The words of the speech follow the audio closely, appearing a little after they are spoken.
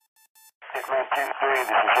Hitman 2-3,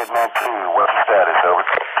 this is Hitman 2. What's the status? Over.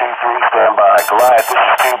 2-3, stand by. Goliath, this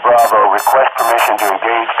is 2 Bravo. Request permission to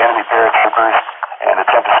engage enemy paratroopers and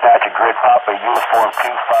attempt to snatch a grid Papa uniform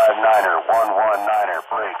 259er, 119er.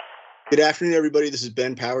 Break. Good afternoon, everybody. This is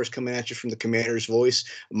Ben Powers coming at you from the Commander's Voice.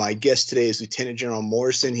 My guest today is Lieutenant General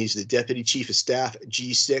Morrison. He's the Deputy Chief of Staff at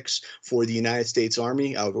G6 for the United States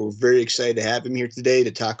Army. We're very excited to have him here today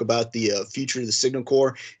to talk about the future of the Signal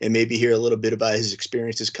Corps and maybe hear a little bit about his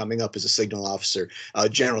experiences coming up as a signal officer.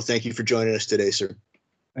 General, thank you for joining us today, sir.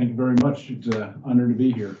 Thank you very much. It's an honor to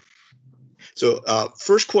be here. So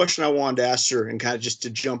first question I wanted to ask, sir, and kind of just to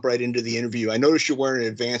jump right into the interview. I noticed you're wearing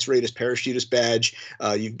an advanced rated parachutist badge.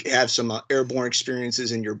 You have some airborne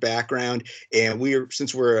experiences in your background. And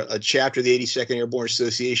since we're a chapter of the 82nd Airborne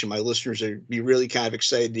Association, my listeners would be really kind of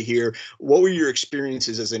excited to hear, what were your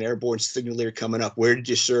experiences as an airborne signaler coming up? Where did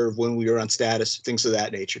you serve, when we were on status, things of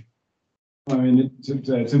that nature? I mean, it's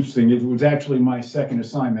interesting. It was actually my second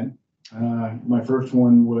assignment. My first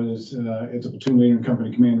one was as a platoon leader and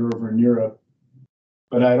company commander over in Europe.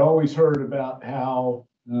 But I'd always heard about how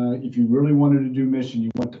if you really wanted to do mission,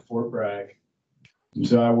 you went to Fort Bragg. And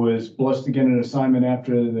so I was blessed to get an assignment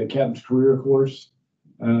after the captain's career course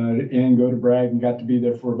and go to Bragg and got to be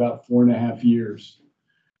there for about 4.5 years.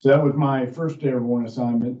 So that was my first airborne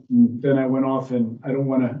assignment. And then I went off, and I don't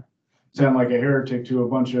want to sound like a heretic to a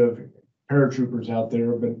bunch of paratroopers out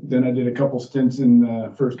there, but then I did a couple stints in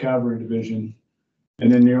the 1st Cavalry Division. And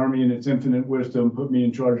then the Army, in its infinite wisdom, put me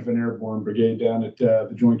in charge of an airborne brigade down at the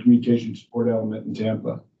Joint Communications Support Element in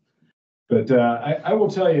Tampa. But I will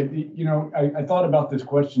tell you, I thought about this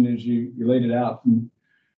question as you laid it out. And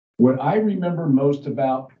what I remember most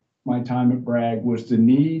about my time at Bragg was the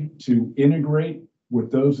need to integrate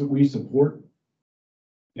with those that we support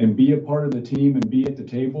and be a part of the team and be at the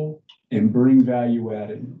table and bring value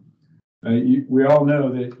added. We all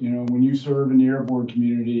know that, when you serve in the airborne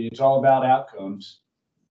community, it's all about outcomes.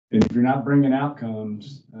 And if you're not bringing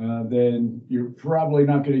outcomes, then you're probably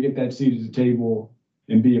not going to get that seat at the table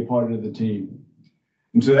and be a part of the team.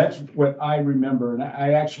 And so that's what I remember. And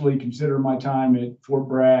I actually consider my time at Fort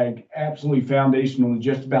Bragg absolutely foundational in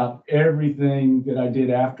just about everything that I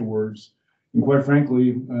did afterwards. And quite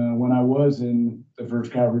frankly, when I was in the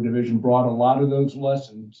 1st Cavalry Division, brought a lot of those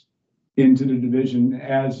lessons into the division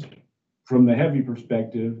as, from the heavy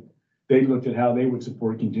perspective, they looked at how they would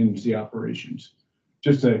support contingency operations.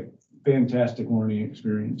 Just a fantastic learning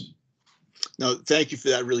experience. No, thank you for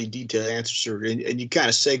that really detailed answer, sir. And you kind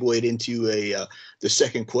of segued into the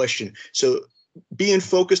second question. So being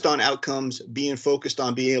focused on outcomes, being focused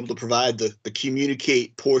on being able to provide the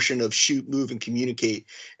communicate portion of shoot, move, and communicate,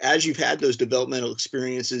 as you've had those developmental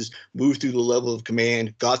experiences, moved through the level of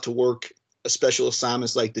command, got to work special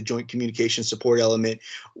assignments like the Joint Communication Support Element,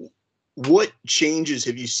 what changes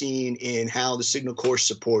have you seen in how the Signal Corps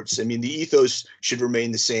supports? I mean, the ethos should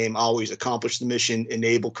remain the same, always accomplish the mission,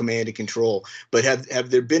 enable command and control. But have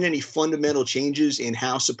there been any fundamental changes in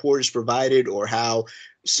how support is provided or how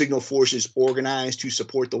Signal Force is organized to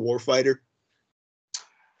support the warfighter?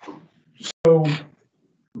 So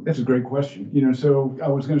that's a great question. So I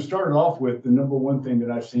was going to start it off with the number one thing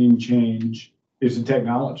that I've seen change is the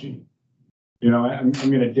technology. I'm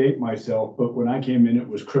going to date myself, but when I came in, it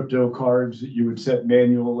was crypto cards that you would set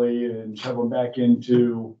manually and shove them back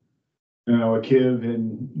into, a KIV,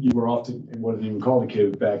 and you were often, it wasn't even called a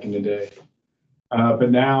KIV back in the day.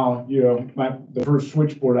 But now, the first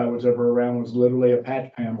switchboard I was ever around was literally a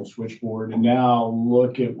patch panel switchboard. And now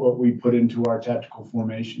look at what we put into our tactical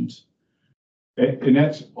formations. And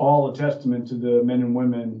that's all a testament to the men and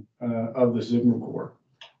women of the Signal Corps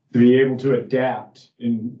to be able to adapt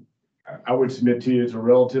in, I would submit to you, it's a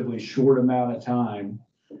relatively short amount of time,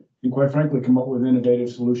 and quite frankly, come up with innovative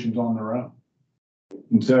solutions on their own.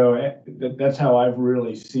 And so that's how I've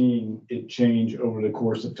really seen it change over the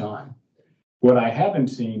course of time. What I haven't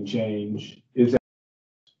seen change is that,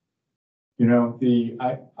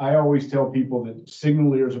 I always tell people that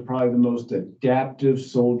signalers are probably the most adaptive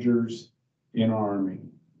soldiers in our Army.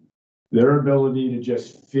 Their ability to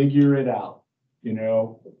just figure it out,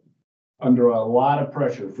 under a lot of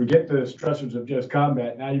pressure. Forget the stressors of just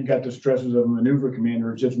combat. Now you've got the stressors of a maneuver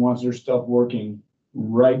commander who just wants their stuff working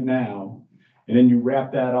right now. And then you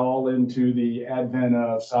wrap that all into the advent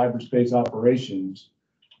of cyberspace operations.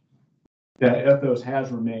 That ethos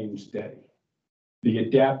has remained steady. The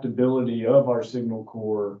adaptability of our Signal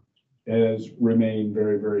Corps has remained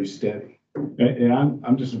very, very steady. And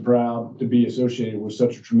I'm just proud to be associated with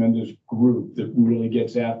such a tremendous group that really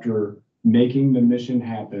gets after making the mission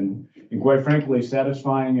happen, and quite frankly,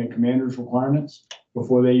 satisfying a commander's requirements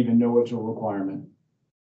before they even know it's a requirement.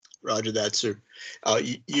 Roger that, sir.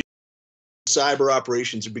 You cyber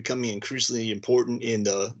operations are becoming increasingly important in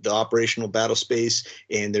the operational battle space,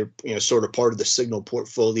 and they're sort of part of the signal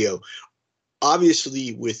portfolio.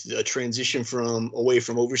 Obviously, with a transition away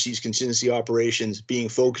from overseas contingency operations, being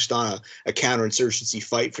focused on a counterinsurgency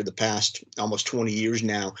fight for the past almost 20 years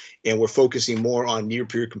now, and we're focusing more on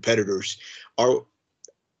near-peer competitors.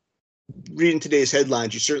 Reading today's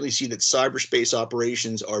headlines, you certainly see that cyberspace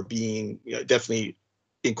operations are being definitely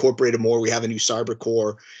incorporated more. We have a new cyber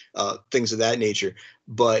corps, things of that nature.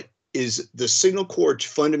 But is the signal corps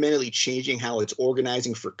fundamentally changing how it's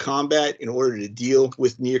organizing for combat in order to deal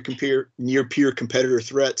with near-peer competitor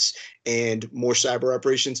threats and more cyber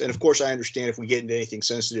operations? And of course, I understand if we get into anything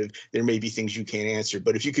sensitive, there may be things you can't answer.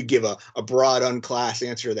 But if you could give a broad, unclassed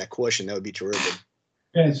answer to that question, that would be terrific.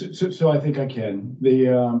 Yeah, so I think I can.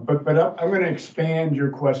 But I'm going to expand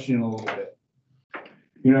your question a little bit.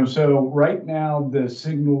 So right now the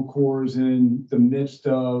Signal Corps is in the midst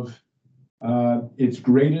of its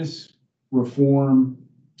greatest reform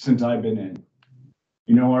since I've been in.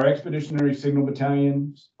 Our Expeditionary Signal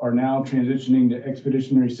Battalions are now transitioning to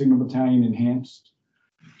Expeditionary Signal Battalion Enhanced.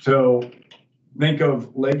 So think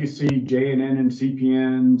of legacy JNN and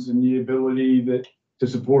CPNs and the ability to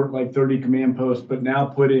support like 30 command posts, but now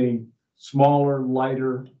putting smaller,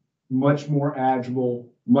 lighter, much more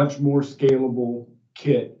agile, much more scalable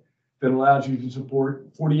kit that allows you to support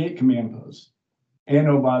 48 command posts. And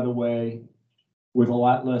oh, by the way, with a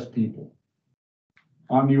lot less people.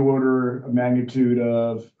 On the order of magnitude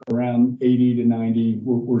of around 80 to 90,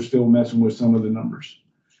 we're still messing with some of the numbers.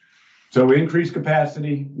 So increased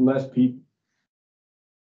capacity, less people.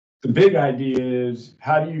 The big idea is,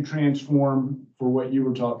 how do you transform for what you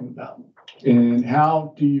were talking about? And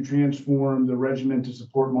how do you transform the regiment to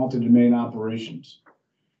support multi-domain operations?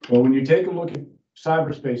 Well, when you take a look at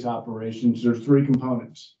cyberspace operations, there's three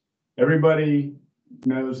components. Everybody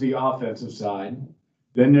knows the offensive side.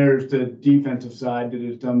 Then there's the defensive side that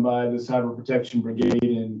is done by the Cyber Protection Brigade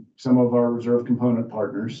and some of our reserve component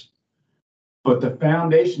partners. But the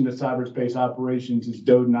foundation of cyberspace operations is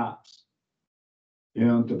DODNOPS.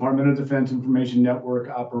 Department of Defense Information Network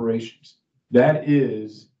Operations. That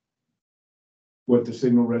is what the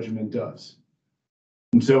Signal Regiment does.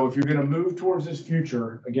 And so if you're going to move towards this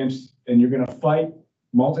future and you're going to fight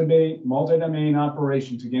multi-domain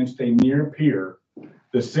operations against a near peer,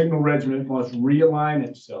 the Signal Regiment must realign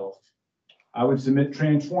itself. I would submit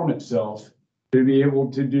transform itself to be able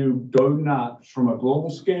to do DODNOPS from a global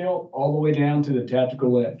scale all the way down to the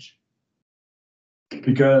tactical edge.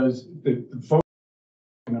 Because the folks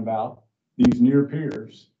about these near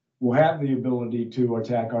peers will have the ability to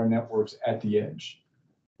attack our networks at the edge.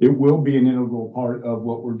 It will be an integral part of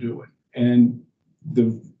what we're doing. And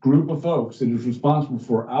the group of folks that is responsible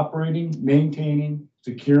for operating, maintaining,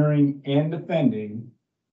 securing, and defending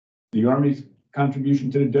the Army's contribution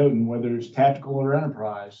to the DODN, whether it's tactical or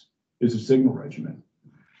enterprise, is a Signal Regiment.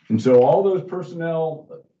 And so all those personnel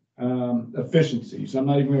efficiencies, I'm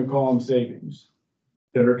not even going to call them savings,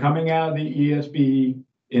 that are coming out of the ESB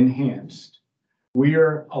Enhanced, we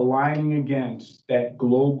are aligning against that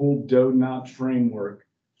global DODNOPS framework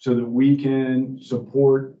so that we can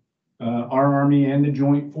support our Army and the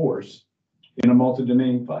Joint Force in a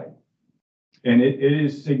multi-domain fight. And it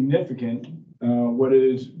is significant what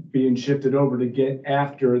is being shifted over to get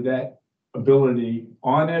after that ability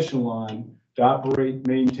on echelon to operate,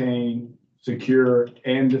 maintain, secure,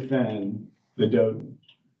 and defend the DODN.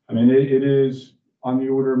 I mean, it is on the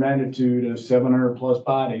order of magnitude of 700 plus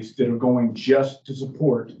bodies that are going just to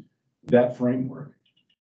support that framework.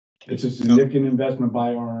 It's a significant investment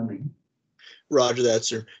by our Army. Roger that,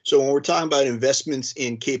 sir. So when we're talking about investments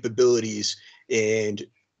in capabilities and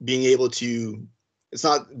being able to, it's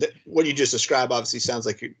not that what you just described obviously sounds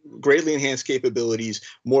like greatly enhanced capabilities,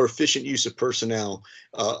 more efficient use of personnel,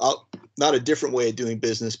 not a different way of doing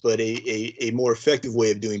business, but a more effective way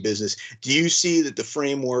of doing business. Do you see that the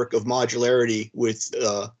framework of modularity with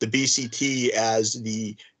the BCT as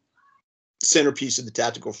the centerpiece of the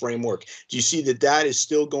tactical framework, do you see that that is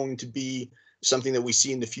still going to be something that we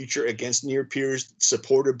see in the future against near peers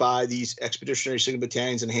supported by these Expeditionary Signal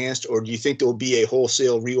Battalions Enhanced, or do you think there will be a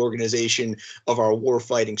wholesale reorganization of our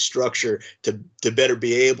warfighting structure to better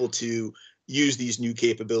be able to use these new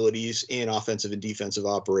capabilities in offensive and defensive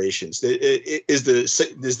operations? Is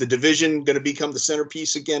the division going to become the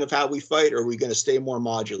centerpiece again of how we fight, or are we going to stay more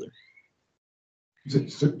modular?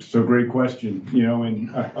 So great question,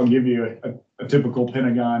 and I'll give you a typical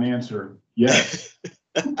Pentagon answer. Yes.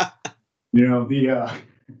 I'm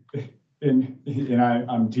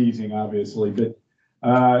teasing, obviously, but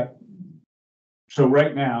so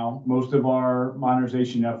right now, most of our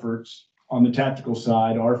modernization efforts on the tactical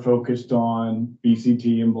side are focused on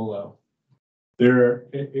BCT and below.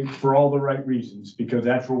 For all the right reasons, because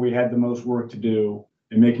that's where we had the most work to do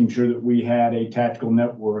in making sure that we had a tactical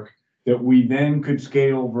network that we then could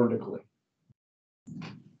scale vertically.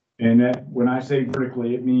 And that, when I say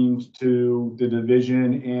vertically, it means to the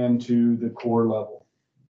division and to the corps level.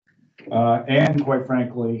 And quite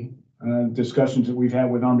frankly, discussions that we've had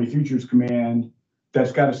with Army Futures Command,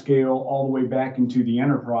 that's got to scale all the way back into the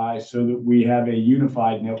enterprise so that we have a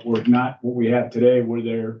unified network, not what we have today, where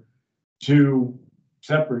they're two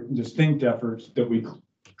separate and distinct efforts that we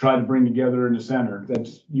try to bring together in the center.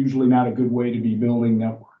 That's usually not a good way to be building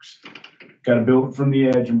networks. Got to build it from the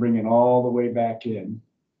edge and bring it all the way back in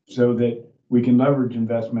so that we can leverage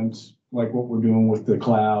investments like what we're doing with the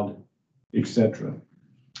cloud, et cetera.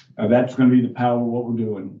 That's going to be the power of what we're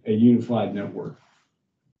doing, a unified network.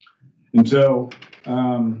 And so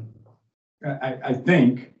I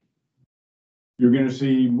think you're going to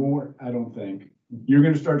see more, I don't think, you're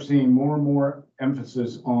going to start seeing more and more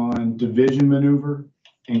emphasis on division maneuver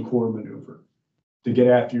and corps maneuver to get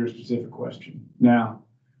after your specific question. Now,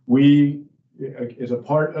 we, as a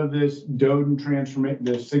part of this DODN transformation,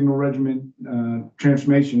 the signal regiment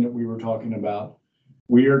transformation that we were talking about,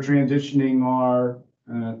 we are transitioning our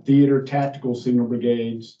theater tactical signal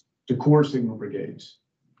brigades to corps signal brigades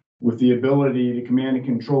with the ability to command and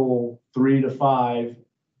control 3 to 5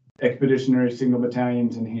 expeditionary signal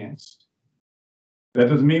battalions enhanced. That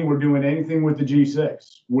doesn't mean we're doing anything with the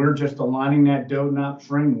G6. We're just aligning that DODNOP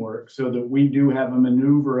framework so that we do have a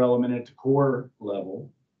maneuver element at the corps level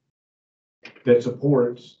that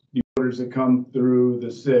supports the orders that come through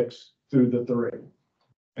the 6 through the 3.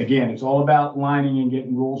 Again, it's all about lining and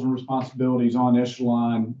getting roles and responsibilities on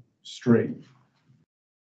echelon straight.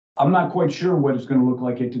 I'm not quite sure what it's going to look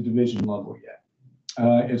like at the division level yet.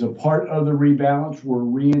 As a part of the rebalance, we're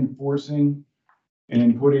reinforcing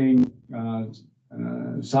and putting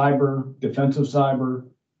cyber, defensive cyber,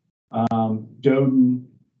 DODN,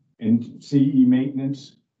 and CE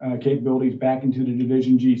maintenance capabilities back into the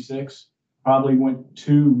Division G6. Probably went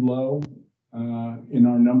too low in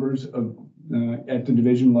our numbers of at the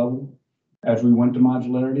division level as we went to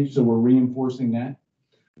modularity. So we're reinforcing that.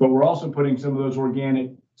 But we're also putting some of those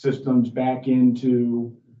organic systems back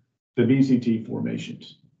into the BCT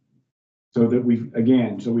formations so that we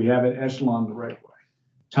have it echelon the right way.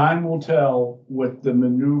 Time will tell what the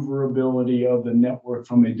maneuverability of the network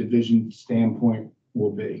from a division standpoint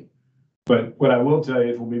will be. But what I will tell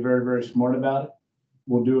you is we'll be very, very smart about it.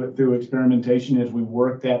 We'll do it through experimentation as we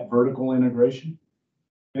work that vertical integration.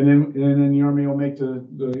 And then the Army will make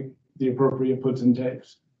the appropriate puts and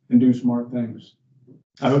takes and do smart things.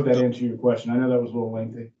 I hope that answered your question. I know that was a little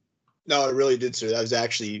lengthy. No, it really did, sir. That was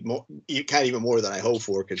actually kind of even more than I hoped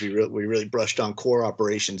for, because we really brushed on core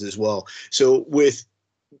operations as well. So with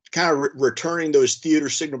kind of returning those theater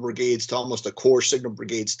signal brigades to almost a core signal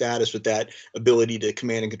brigade status with that ability to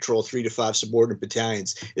command and control 3 to 5 subordinate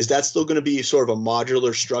battalions, is that still going to be sort of a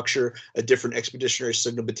modular structure? A different expeditionary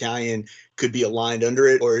signal battalion could be aligned under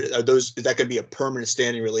it, or is that going to be a permanent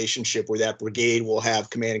standing relationship where that brigade will have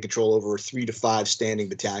command and control over 3 to 5 standing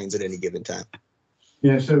battalions at any given time?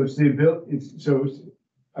 Yeah, so it's the ability.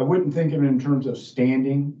 I wouldn't think of it in terms of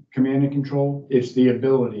standing command and control. It's the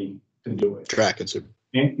ability to do it. Track it, sir.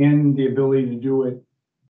 And the ability to do it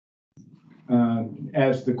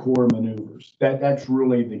as the core maneuvers. That's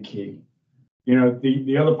really the key. You know,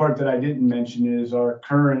 the other part that I didn't mention is our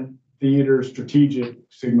current theater strategic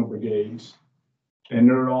signal brigades, and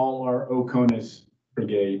they're all our OCONUS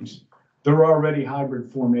brigades. They're already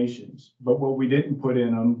hybrid formations, but what we didn't put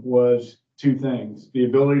in them was 2 things: the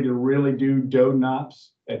ability to really do DODNOPs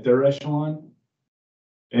at their echelon,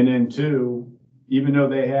 and then 2, even though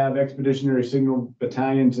they have expeditionary signal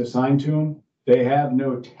battalions assigned to them, they have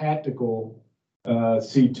no tactical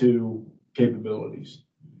C2 capabilities.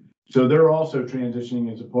 So they're also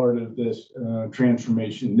transitioning as a part of this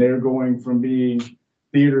transformation. They're going from being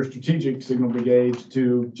theater strategic signal brigades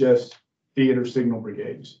to just theater signal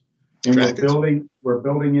brigades. And we're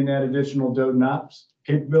building in that additional DODNOPs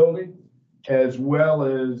capability, as well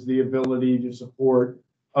as the ability to support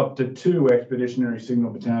up to 2 expeditionary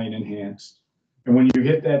signal battalion enhanced. And when you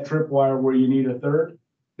hit that tripwire where you need a 3rd,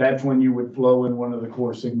 that's when you would flow in one of the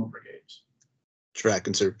core signal brigades.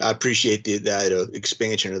 Tracking, sir. I appreciate that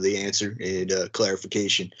expansion of the answer and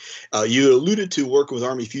clarification. You alluded to working with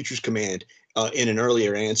Army Futures Command in an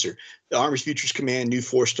earlier answer. The Army Futures Command, new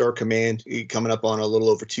 4-star command, coming up on a little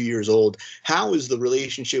over 2 years old. How is the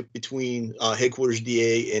relationship between Headquarters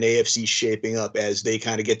DA and AFC shaping up as they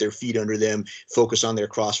kind of get their feet under them, focus on their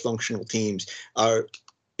cross-functional teams?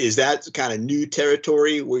 is that kind of new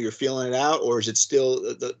territory where you're feeling it out, or is it still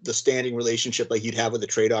the standing relationship like you'd have with a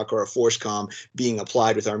TRADOC or a FORCECOM being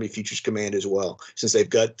applied with Army Futures Command as well, since they've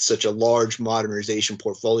got such a large modernization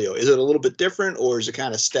portfolio? Is it a little bit different, or is it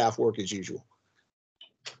kind of staff work as usual?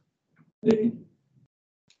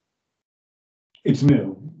 It's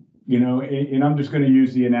new, and I'm just going to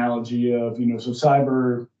use the analogy of, so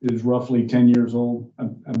cyber is roughly 10 years old.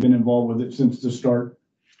 I've been involved with it since the start.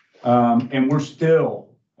 And we're still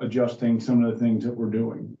adjusting some of the things that we're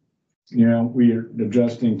doing. We are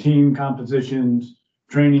adjusting team compositions,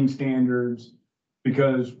 training standards,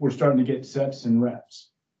 because we're starting to get sets and reps.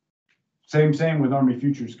 Same with Army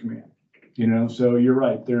Futures Command. So you're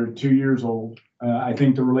right, they're 2 years old. I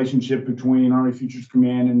think the relationship between Army Futures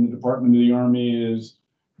Command and the Department of the Army is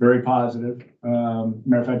very positive.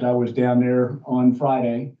 Matter of fact, I was down there on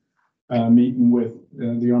Friday meeting with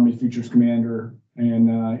the Army Futures Commander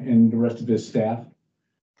and the rest of his staff.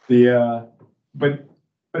 But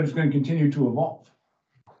it's going to continue to evolve,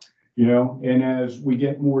 and as we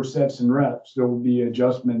get more sets and reps, there will be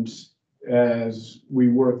adjustments as we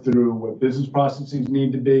work through what business processes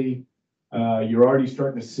need to be. You're already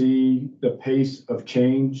starting to see the pace of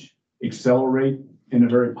change accelerate in a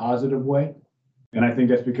very positive way. And I think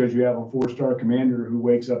that's because you have a 4-star commander who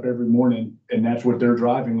wakes up every morning and that's what they're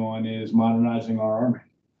driving on, is modernizing our Army.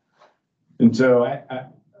 And so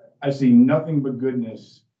I see nothing but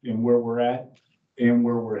goodness in where we're at and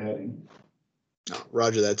where we're heading.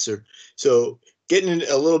 Roger that, sir. So getting in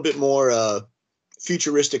a little bit more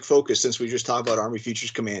futuristic focus, since we just talked about Army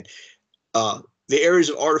Futures Command, the areas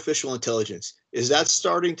of artificial intelligence, is that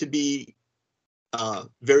starting to be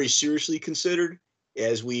very seriously considered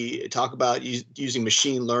as we talk about using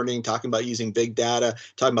machine learning, talking about using big data,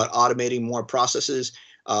 talking about automating more processes?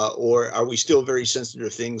 Or are we still very sensitive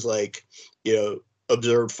to things like,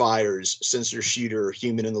 observed fires, sensor shooter,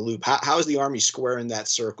 human in the loop? How is the Army squaring that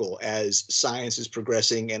circle as science is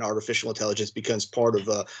progressing and artificial intelligence becomes part of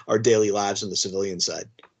our daily lives on the civilian side?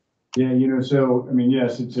 Yeah,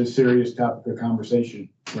 yes, it's a serious topic of conversation,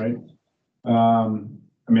 right?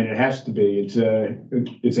 It has to be.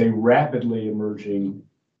 It's a rapidly emerging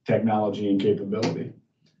technology and capability.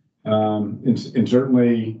 And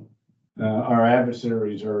certainly our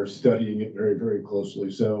adversaries are studying it very, very closely.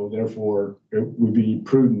 So therefore, it would be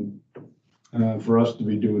prudent for us to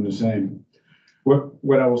be doing the same.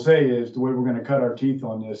 What I will say is the way we're going to cut our teeth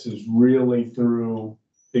on this is really through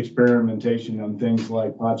experimentation on things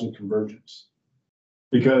like Project Convergence,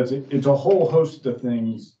 because it's a whole host of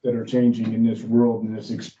things that are changing in this world, and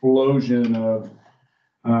this explosion of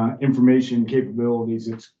information capabilities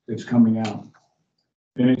that's coming out.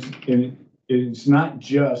 And it's not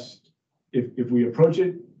just, if we approach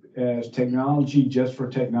it as technology just for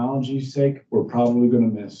technology's sake, we're probably going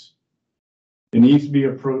to miss. It needs to be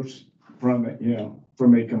approached from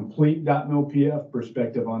a complete .mil/PF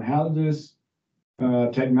perspective on how this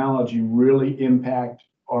technology really impact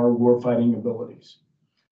our warfighting abilities.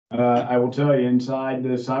 I will tell you, inside the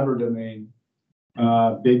cyber domain,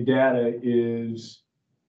 big data is,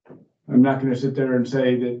 I'm not going to sit there and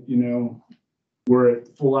say that, we're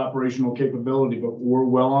at full operational capability, but we're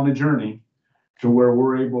well on a journey to where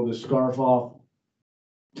we're able to scarf off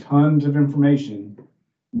tons of information,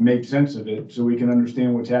 make sense of it so we can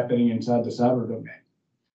understand what's happening inside the cyber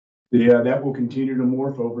domain. That will continue to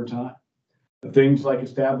morph over time. Things like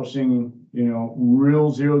establishing,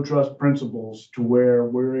 real zero trust principles to where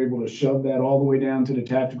we're able to shove that all the way down to the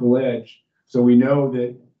tactical edge. So we know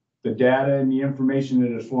that the data and the information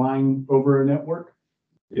that is flying over a network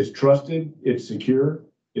is trusted, it's secure,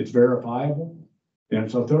 it's verifiable, and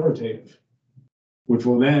it's authoritative, which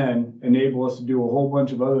will then enable us to do a whole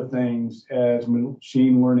bunch of other things as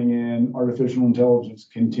machine learning and artificial intelligence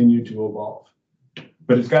continue to evolve.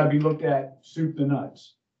 But it's got to be looked at soup to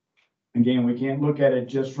nuts. Again, we can't look at it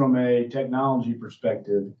just from a technology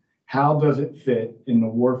perspective. How does it fit in the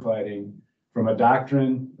warfighting from a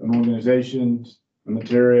doctrine, an organization, a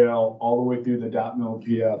material, all the way through the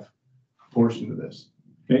 .mil/PF portion of this?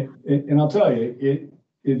 Okay? And I'll tell you,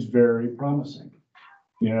 it's very promising.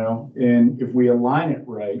 And if we align it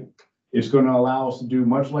right, it's going to allow us to do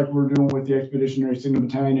much like we're doing with the Expeditionary Signal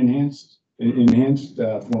Battalion enhanced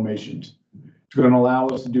formations. It's going to allow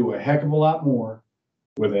us to do a heck of a lot more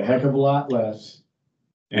with a heck of a lot less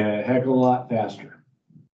and a heck of a lot faster,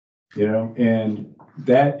 and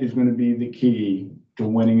that is going to be the key to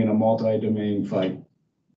winning in a multi-domain fight.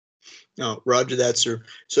 No, roger that, sir.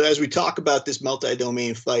 So as we talk about this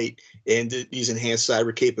multi-domain fight and these enhanced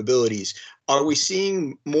cyber capabilities, are we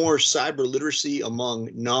seeing more cyber literacy among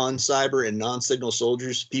non-cyber and non-signal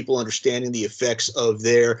soldiers, people understanding the effects of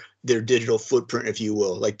their digital footprint, if you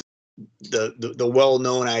will, like the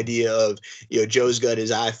well-known idea of, Joe's got his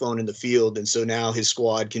iPhone in the field, and so now his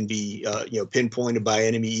squad can be pinpointed by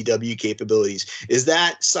enemy EW capabilities. Is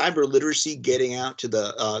that cyber literacy getting out to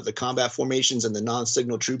the combat formations and the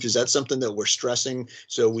non-signal troops? Is that something that we're stressing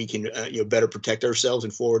so we can better protect ourselves in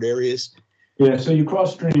forward areas? Yeah, so you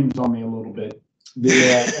cross streams on me a little bit.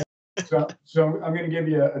 So I'm going to give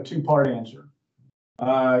you a two-part answer.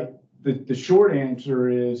 The short answer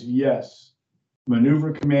is yes.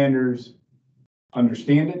 Maneuver commanders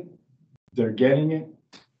understand it, they're getting it,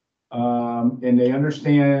 and they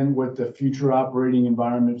understand what the future operating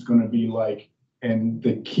environment is going to be like. And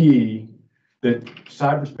the key that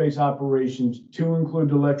cyberspace operations, to include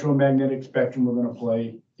the electromagnetic spectrum, are going to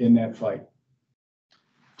play in that fight.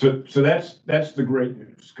 So that's the great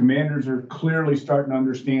news. Commanders are clearly starting to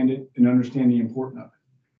understand it and understand the importance of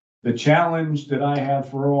it. The challenge that I have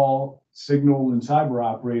for all signal and cyber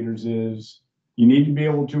operators is you need to be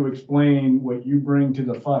able to explain what you bring to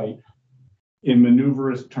the fight in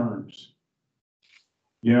maneuverist terms.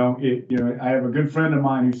 I have a good friend of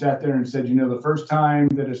mine who sat there and said, the first time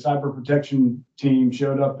that a cyber protection team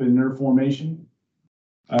showed up in their formation,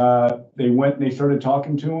 they went and they started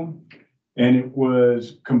talking to him, and it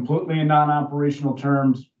was completely in non-operational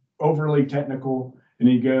terms, overly technical. And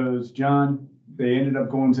he goes, John, they ended up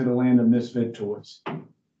going to the land of misfit toys.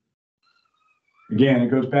 Again, it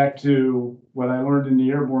goes back to what I learned in the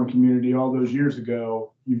airborne community all those years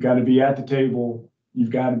ago. You've got to be at the table. You've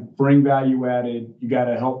got to bring value added. You got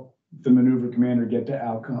to help the maneuver commander get to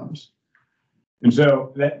outcomes. And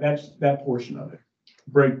so that's that portion of it.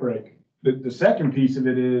 Break. The second piece of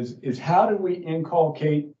it is how do we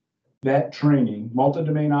inculcate that training,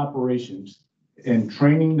 multi-domain operations, and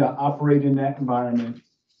training to operate in that environment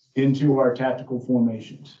into our tactical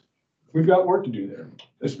formations? We've got work to do there,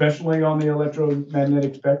 especially on the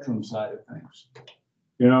electromagnetic spectrum side of things.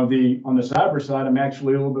 On the cyber side, I'm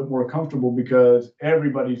actually a little bit more comfortable because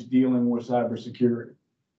everybody's dealing with cybersecurity.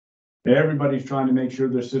 Everybody's trying to make sure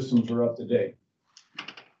their systems are up to date.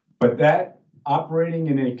 But that operating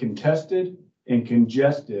in a contested and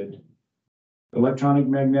congested electronic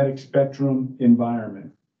magnetic spectrum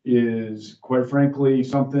environment is, quite frankly,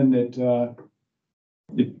 something that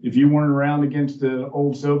if you weren't around against the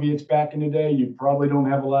old Soviets back in the day, you probably don't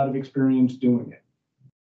have a lot of experience doing it.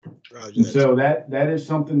 Roger. And so that is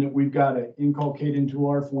something that we've got to inculcate into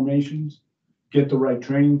our formations, get the right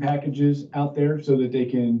training packages out there so that they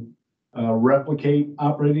can replicate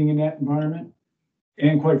operating in that environment.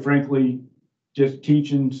 And quite frankly, just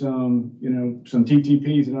teaching some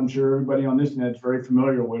TTPs that I'm sure everybody on this net is very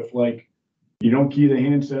familiar with, like you don't key the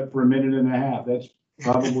handset for a minute and a half. That's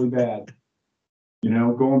probably bad.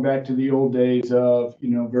 Going back to the old days of,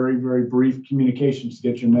 very, very brief communications to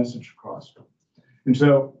get your message across. And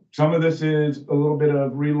so some of this is a little bit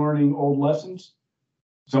of relearning old lessons.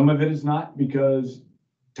 Some of it is not, because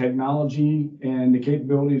technology and the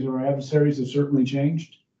capabilities of our adversaries have certainly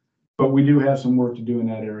changed. But we do have some work to do in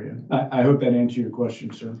that area. I hope that answered your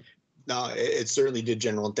question, sir. No, it certainly did,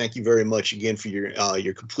 General. And thank you very much again for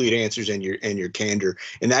your complete answers and your candor.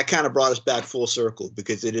 And that kind of brought us back full circle,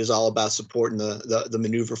 because it is all about supporting the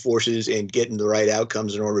maneuver forces and getting the right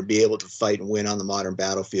outcomes in order to be able to fight and win on the modern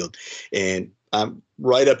battlefield. And I'm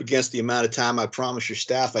right up against the amount of time I promised your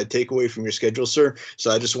staff I'd take away from your schedule, sir. So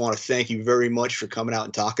I just want to thank you very much for coming out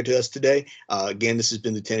and talking to us today. Again, this has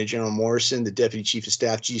been Lieutenant General Morrison, the Deputy Chief of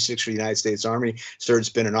Staff, G6 for the United States Army. Sir, it's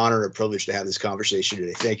been an honor and a privilege to have this conversation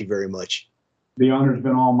today. Thank you very much. The honor's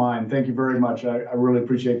been all mine. Thank you very much. I really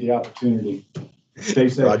appreciate the opportunity. Stay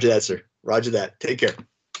safe. Roger that, sir. Roger that. Take care.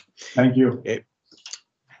 Thank you. Okay.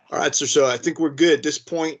 All right, sir. So I think we're good at this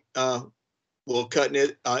point. We'll cut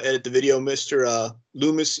and edit the video. Mr.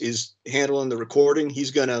 Loomis is handling the recording.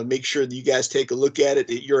 He's going to make sure that you guys take a look at it,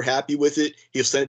 that you're happy with it. He'll send it